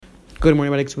Good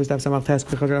morning, everybody. The Gemara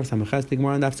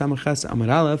on Daf Samach Amar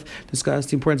Aleph discussed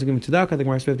the importance of giving tzedakah. The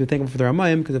Gemara said we have to thank them for their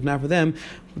amayim, because if not for them,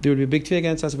 there would be a big tea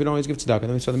against us if we don't always give tzedakah.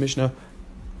 Then we saw the Mishnah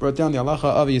brought down the halacha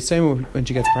of Yisemu when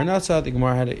she gets parnasa. The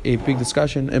Gemara had a big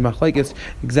discussion in Machlekes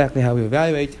exactly how we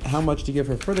evaluate how much to give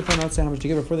her for the parnasa, how much to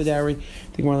give her for the dowry.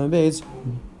 The Gemara on the base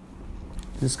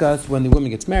discussed when the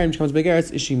woman gets married and she becomes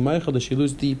begaretz, is she meichel, does she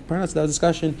lose the parnasa? That was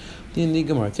discussion in the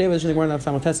Gemara. Today, the Gemara on Daf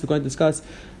Samach is going to discuss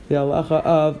the halacha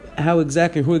of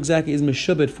who exactly is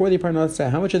meshubed for the parnasa,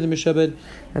 how much of the meshubed.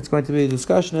 That's going to be a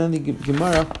discussion. And the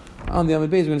Gemara on the Amud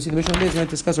Beis, we're going to see the Mishnah on the Beis, we're going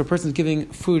to discuss where a person is giving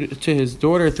food to his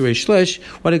daughter through a shlish.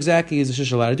 What exactly is the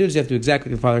shlish allowed to do? Does he have to do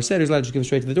exactly what the father said, or is he allowed to just give it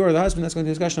straight to the door of the husband? That's going to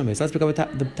be a discussion on the Beis. Let's pick up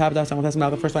the top of the Samach. Now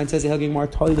the first line says, Rab, the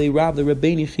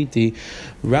Rabbeini Chiti.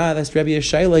 Rav, that's Rabbi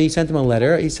Yeshayla, he sent him a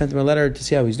letter to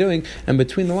see how he's doing, and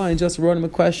between the lines, just wrote him a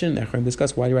question. They're going to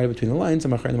discuss why do you write it between the lines.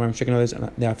 Some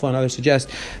others suggest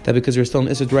that because there's still an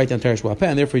issue to write down Teresh Wapeh,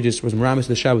 and therefore he just was meramis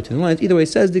the Shabbat between the lines. Either way,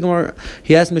 says the Gemara,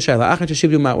 he asked Mishayla,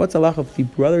 what's the halacha if the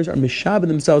brothers are mishabed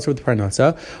themselves for the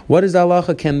parnasa? What is the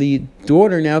halacha? Can the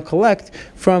daughter now collect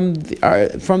from the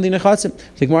nechasim?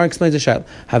 The Gemara explains the shayla.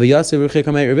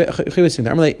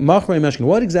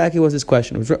 What exactly was his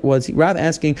question? Was he rather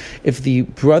asking if the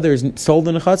brothers sold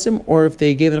the nechasim or if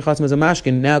they gave the nechasim as a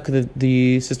mashkin? Now could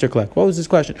the sister collect? What was his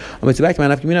question? What's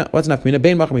nafkamina?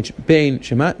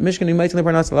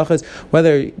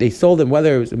 Whether they sold them,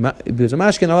 whether it was a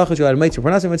mashkin, halachas you're allowed to make for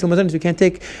parnasa. You can't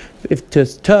take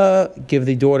to give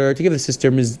the daughter, to give the sister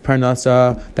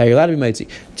parnasa, that you're allowed to be mitzi.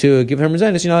 To give her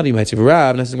mezainis, you're not allowed to be mitzi. For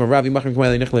Rav, says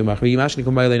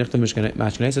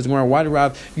why did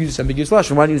Rav use this ambiguous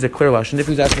lashon? Why did he use a clear lashon? If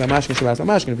he was asking about mashkin, he should ask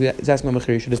about mashkin. If he was asking about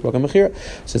mechir, he should have spoken mechir.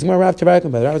 Says Rav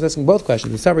Tavarim, but Rav was asking both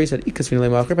questions. The Sabri said,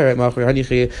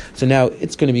 so now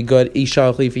it's going to be good.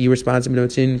 If you respond to if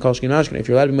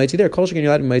you're allowed to be mitzi there, kol shkin, you're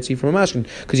allowed to be mitzi from a mashkin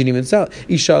because you didn't even sell it. If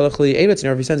he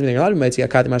sends me you're allowed to be mitzi, I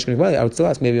would still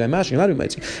ask maybe my mashkin, you're allowed to be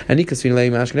mitzi. And if I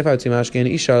would say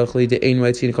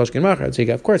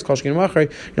mashkin, of course, kol shkin machar,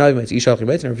 you're allowed to be mitzi. If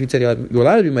you said you're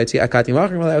allowed to be mitzi, akati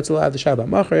machar, I would still have the shabbat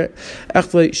machar.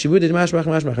 That's what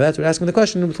asking the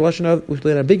question with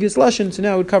an ambiguous lashon. So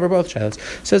now it would cover both shalos.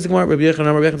 Says the Gemara, Rabbi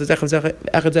Yechon says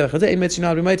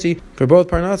for both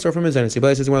parnas or for mezainis. He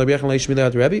says Rabbi Yechon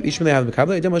leishmilei Rabbi, ishmilei have the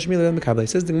mekabel, idem shmilei the mekabel.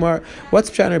 Says the Gemara, what's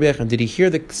pshat Rabbi Yechon? Did he hear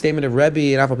the statement of Rabbi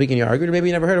and Afal Pikin? You argued, or maybe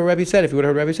he never heard what Rabbi said. If he would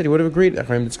have heard what Rabbi said, he would have agreed.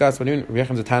 Rabbi discussed when Rabbi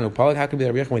Yechon's a tanu polig. How could be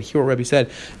that Rabbi Yechon would hear what Rabbi said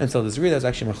and still disagree? That's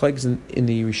actually machlekes in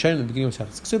the Rishon in the beginning of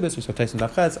Sechus Ksubis. We saw Tyson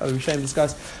Dafchetz. Other Rishon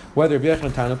discuss whether Rabbi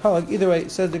Yechon tanu polig. Either way,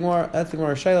 says the Gemara. That's the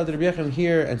Gemara Shaila. Did Rabbi Yechon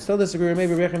hear and still disagree? Or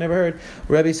maybe Rabbi Yechon never heard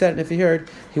what Rabbi said, and if he heard,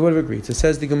 he would have agreed. So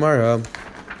says the Gemara.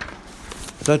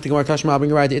 So the Gemara Tashma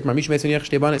bring a ride to Itmar Misha Meitz Yech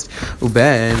Shtei Banis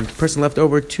Uben. Person left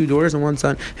over two daughters and one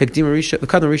son. Hekdim Risha the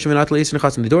Kadam Risha Venat Leis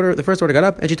Nechasim. The first daughter got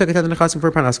up and she took a 10 Nechasim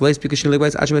for Parnas because she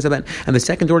legalized Ashim Esaben. And the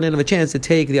second daughter didn't have a chance to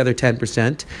take the other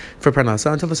 10% for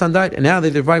Parnasa until the son died. And now they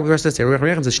divide with the rest of the estate. Rabbi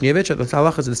Yechon says Shnievich. The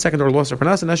halach is the second daughter lost her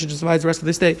Parnasa and now she just divides the rest of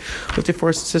the estate with the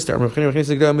first sister.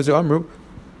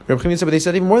 But they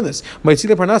said even more than this.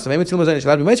 You tell me the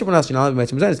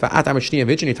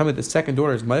second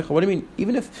daughter is Meichel. What do you mean?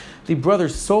 Even if the brother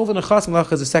sold the Nechasim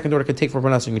Lachas, the second daughter could take for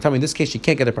Parnasa. You tell me in this case she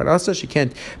can't get a Parnasa, she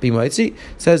can't be Mitzi.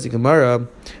 Says the Gemara.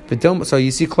 So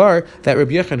you see clear that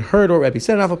Rabbi Yechon heard what Rabbi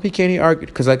said, and Afal Pikin he argued.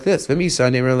 Because like this, and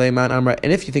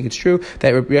if you think it's true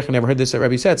that Rabbi Yechon never heard this that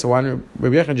Rabbi said, so why didn't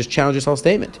Rabbi Yechon just challenge this whole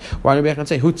statement? Why didn't Rabbi Yechon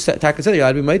say, who Taka said you're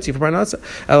allowed to be Mitzi for Parnasa?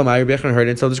 Elamai, Rabbi Yechon heard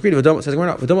it and so disagreed. Says the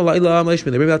Gemara,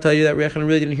 I'll tell you that Rabbi Yechon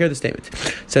really didn't hear the statement.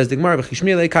 Says the Gemara, and if you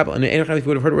would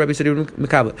have heard what Rabbi said, he would have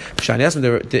Mekabel. Shani asked him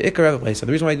the Ikar Rav Beisa.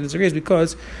 The reason why he disagree is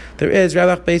because there is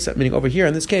Rav Beisa, meaning over here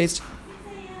in this case.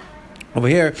 Over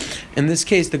here, in this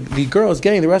case, the girl is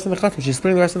getting the rest of the chasm. She's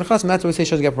splitting the rest of the chasm. That's why we say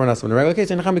she doesn't get parnasa. In the regular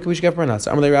case, in Necham we should get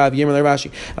parnasa. Amalei Rav, Yirmalei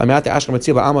Rashi.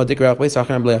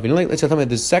 Let's tell me that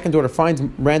the second daughter finds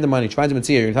random money. She finds a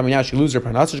mitzvah. You're telling me now she loses her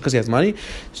parnasa because she has money.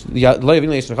 We're not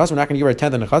going to give her a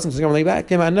tenth of the chasm. So I'm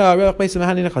back. No, I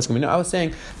was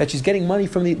saying that she's getting money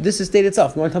from this estate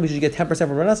itself. You want to tell me she should get 10%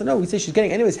 from parnasa? No, we say she's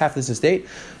getting anyways half this estate,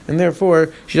 and therefore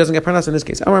she doesn't get parnasa in this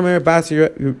case. Amar Meir Bas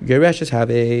Yeresh have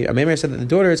a Meir said that the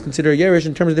daughter is considered Yeresh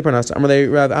in terms of the parnasa.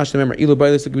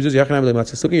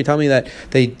 You're telling me that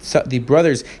the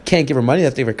brothers can't give her money,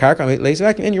 that's give her karka.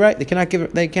 And you're right, they can't give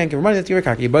her money, that's give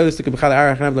her karka. You're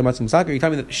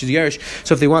telling me that she's Yeresh,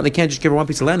 so if they want, they can't just give her one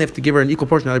piece of land, they have to give her an equal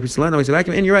portion of the other piece of land.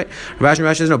 And you're right.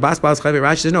 Rashi says no.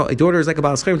 Rashi says no. A daughter is like a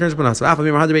baal schayv in terms of parnasa.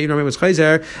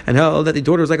 And held that the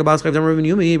daughter was like a baal schayv.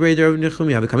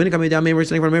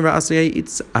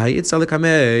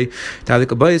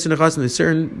 A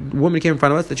certain woman came in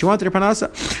front of us that she wanted her panasa.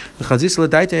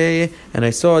 And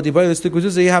I saw and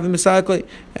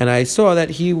I saw that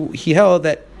he held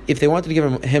that if they wanted to give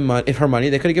her money,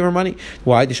 they could give her money.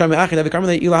 Why? Because I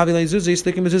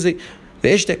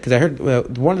heard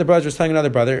one of the brothers was telling another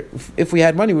brother, if we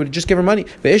had money, we would just give her money.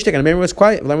 And Meimar was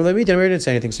quiet. And Meimar didn't say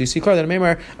anything. So you see clearly that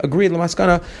Meimar agreed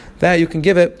lamaskana that you can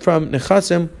give it from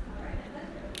nechasim.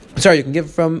 Sorry, you can give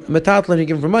from metatlan, you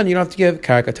give from money, you don't have to give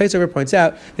karka. Taisover points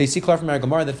out that you see clear from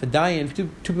Gemara that if a dayan, if two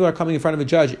people are coming in front of a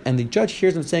judge and the judge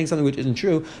hears them saying something which isn't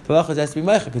true, the halacha has to be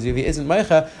meicha, because if he isn't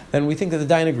meicha, then we think that the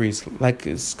dayan agrees. Like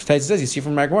Taisa says, you see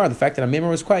from Gemara the fact that a Meimar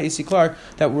was quiet, you see clear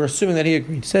that we're assuming that he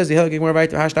agreed. It says the halacha Gemara right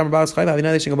hashdam ba'al schayv, havina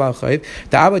listing ba'al schayv.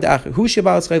 The abba da'ach, who she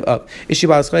ba'al schayv up? Is she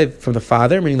ba'al schayv from the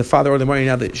father, meaning the father or the money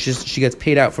now that she gets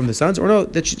paid out from the sons, or no,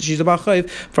 that she's a ba'al schayv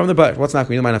from the brother? What's not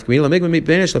going to be?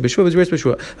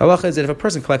 The halacha is that if a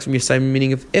person collects from Yisayim,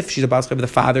 meaning if she's a Baal Schayv with the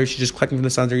father, she's just collecting from the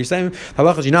sons or Yisayim.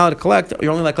 Halachas, you're not allowed to collect, you're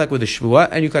only allowed to collect with the Shvua,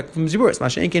 and you collect from Ziburis.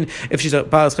 Mashenkin, if she's a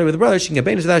Baal Schayv with the brother, she can get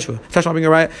Beinus to that Shvua. Tashma being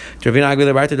a right, Dravina Agli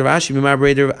Levarta Dravashi, Mimar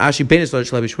Breder Ashi Beinus Lodge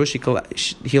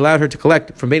Shvua, he allowed her to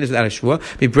collect from Beinus without a Shvua.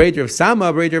 Be Breder of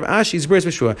Sama, Breder of Ashi, Ziburis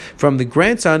Shvua. From the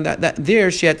grandson, that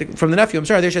there she had to, from the nephew,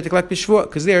 there she had to collect Shvua,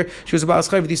 because there she was a Baal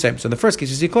Schayv with Yisayim. So in the first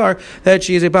case, you see clear that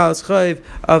she is a Baal Schayv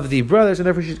of the brothers, and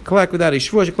therefore she collect without a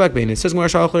Shvua, she collect Beinus. It says,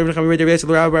 when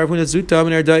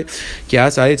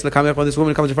this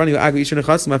woman comes in front of you,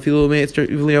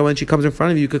 when she comes in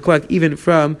front of you, you could collect even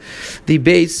from the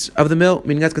base of the mill,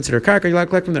 meaning that's considered karka. You're allowed to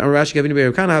collect from the Arashi Gavin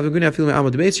Beir Kana, have a good feeling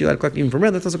on the base, you're allowed to collect even from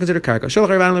rent, that's also considered karka.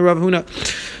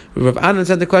 Rav Anan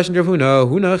sent the question to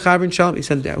Huna Chavrin Shalom. He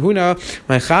sent Huna,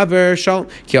 my Chaver Shalom.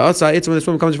 Ki also, it's when this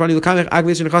woman comes in front of you, Kamech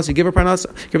Agvis Nechasi, give her parnas,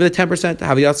 give her the 10%.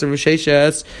 Have Yasser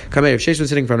V'Sheishes. Kamei V'Sheishes was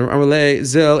sitting in front of him. Amalei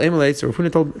Zil Emalei. So Rav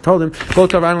Huna told him, go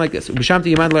to Rav like this.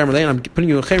 B'Shamti Yimad L'Amalei, and I'm putting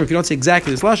you in Chaver. If you don't say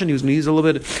exactly this lashon, he was going to use a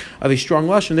little bit of a strong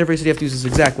lashon. Therefore, he said you have to use this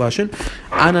exact lashon.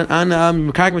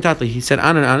 He said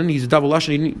Anan. He's a double lashon.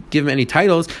 He didn't give him any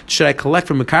titles. Should I collect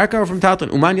from Mekarka or from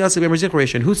Tatlan? Uman Yasser B'Merzicha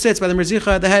Ration. Who sits by the Merzicha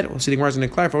at the head? We'll see the Gemara is going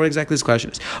to clarify what exactly this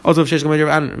question is. Also, you're my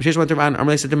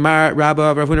Rabbi.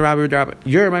 However, Rav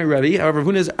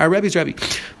Huna is our Rebbe's Rebbe.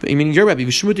 Meaning your Rebbe.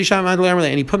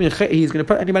 And he put me in. He's going to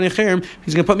put anybody in Cherem.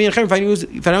 He's going to put me in Cherem if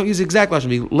I don't use the exact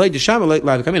lashon.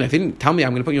 If he didn't tell me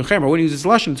I'm going to put you in Cherem, I wouldn't use this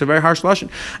lashon. It's a very harsh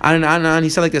lashon. And he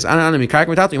said like this.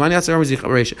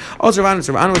 Also, Rav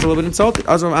Ana was a little bit insulted.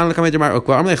 How is what's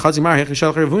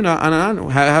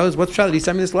the pshat that he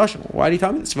sent me this lashon? Why did he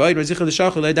tell me this? And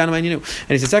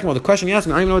he said, second of all, the question he asked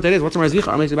me, I don't even know what that is. What's the Marzicha?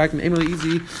 I'm going to back to Emily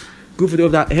easy. Tell me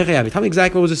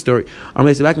exactly what was the story. So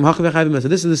this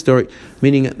is the story,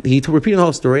 meaning he repeated the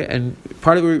whole story, and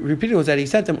part of it repeated was that he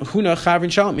sent him Huna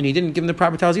Chavrin Shalom, and he didn't give him the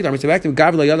proper titles either. You don't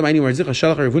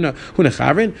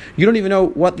even know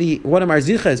what a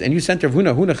Marzicha is, and you sent Rav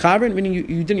Huna Chavrin, meaning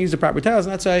you didn't use the proper titles,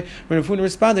 and that's why when Rav Huna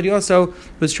responded, he also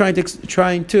was trying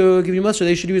to give you muster.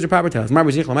 They should use the proper titles.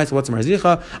 What's a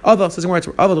Marzicha? Aval says words.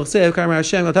 Aval Chsev Karmar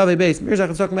Hashem Latave Beis.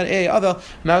 Mirzach is talking about Aval.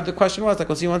 Now the question was, like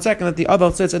we'll see in 1 second, that the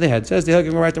Aval sits at the head. Says the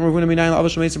Hilgim right to Ravuna Minayin Aval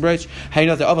Shemay Sabrach. How you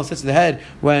know that the Aval sits at the head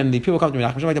when the people come to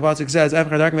Menachem? Like the pasuk says,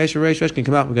 "After Dark Meisher Reish can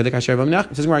come out with Gadik Hashem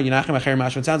Menachem." It says where Menachem Acher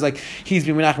Mashma. It sounds like he's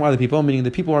being Menachem other people, meaning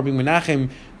the people who are being Menachem.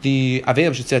 The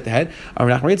Aveim should sit at the head. Or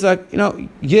Menachem reads like,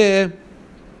 yeah.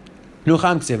 No,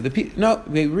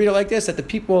 we read it like this: that the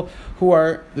people who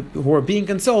are being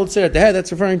consoled sit at the head.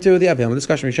 That's referring to the Avim. The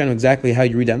discussion we show exactly how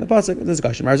you read down the pasuk. The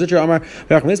discussion. We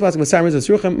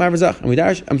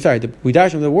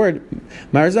dash from the word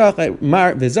marzach,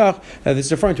 mar v'zach. This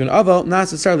is referring to an aval. Not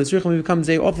necessarily tzruchim becomes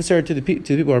a officer to the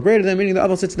people who are greater than, meaning the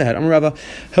aval sits in the head. Amar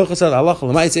Hilchasad Allah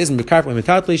l'ma'is isn't bekarka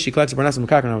metatli. She collects the parnas from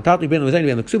karka and metatli. Ben l'zayni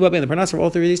ben l'ksuba ben the parnas from all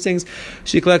three of these things.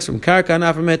 She collects from karka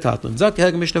not from metatli. Zak the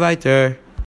Hilchim Mishnah weiter.